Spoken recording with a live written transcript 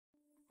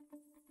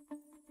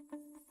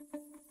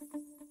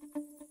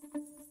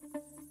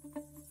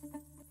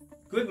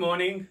Good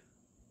morning,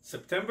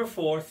 September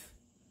 4th,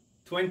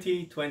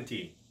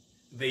 2020,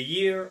 the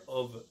year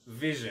of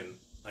vision,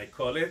 I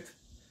call it.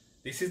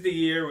 This is the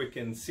year we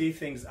can see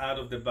things out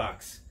of the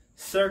box.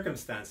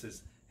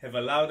 Circumstances have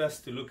allowed us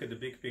to look at the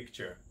big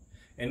picture.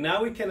 And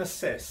now we can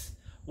assess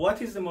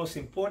what is the most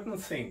important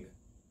thing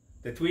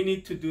that we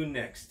need to do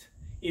next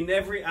in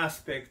every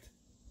aspect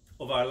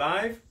of our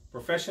life,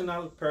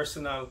 professional,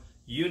 personal,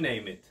 you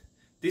name it.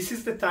 This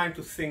is the time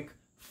to think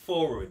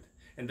forward.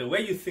 And the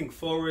way you think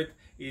forward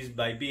is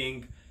by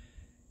being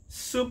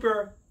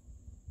super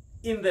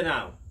in the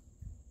now.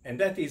 And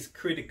that is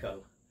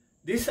critical.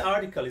 This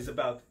article is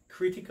about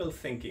critical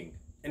thinking.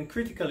 And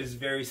critical is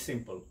very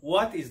simple.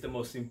 What is the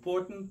most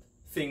important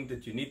thing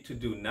that you need to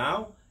do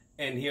now?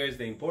 And here is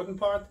the important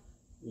part.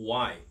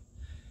 Why?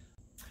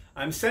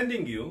 I'm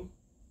sending you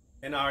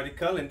an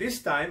article, and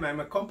this time I'm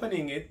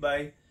accompanying it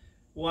by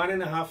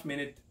 1.5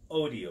 minute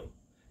audio.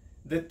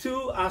 The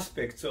two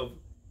aspects of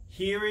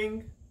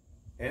hearing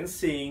and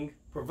seeing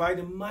provide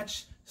a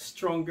much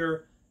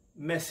stronger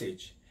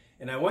message.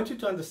 And I want you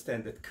to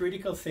understand that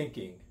critical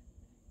thinking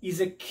is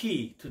a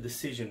key to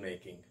decision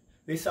making.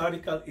 This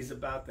article is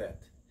about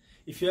that.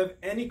 If you have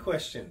any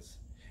questions,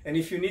 and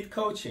if you need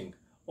coaching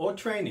or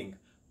training,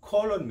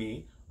 call on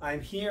me.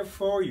 I'm here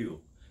for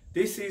you.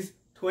 This is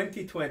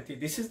 2020.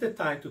 This is the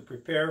time to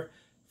prepare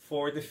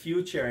for the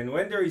future. And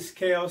when there is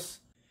chaos,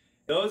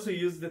 those who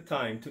use the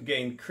time to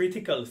gain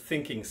critical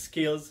thinking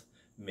skills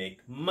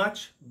make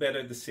much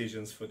better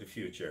decisions for the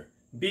future.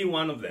 Be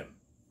one of them.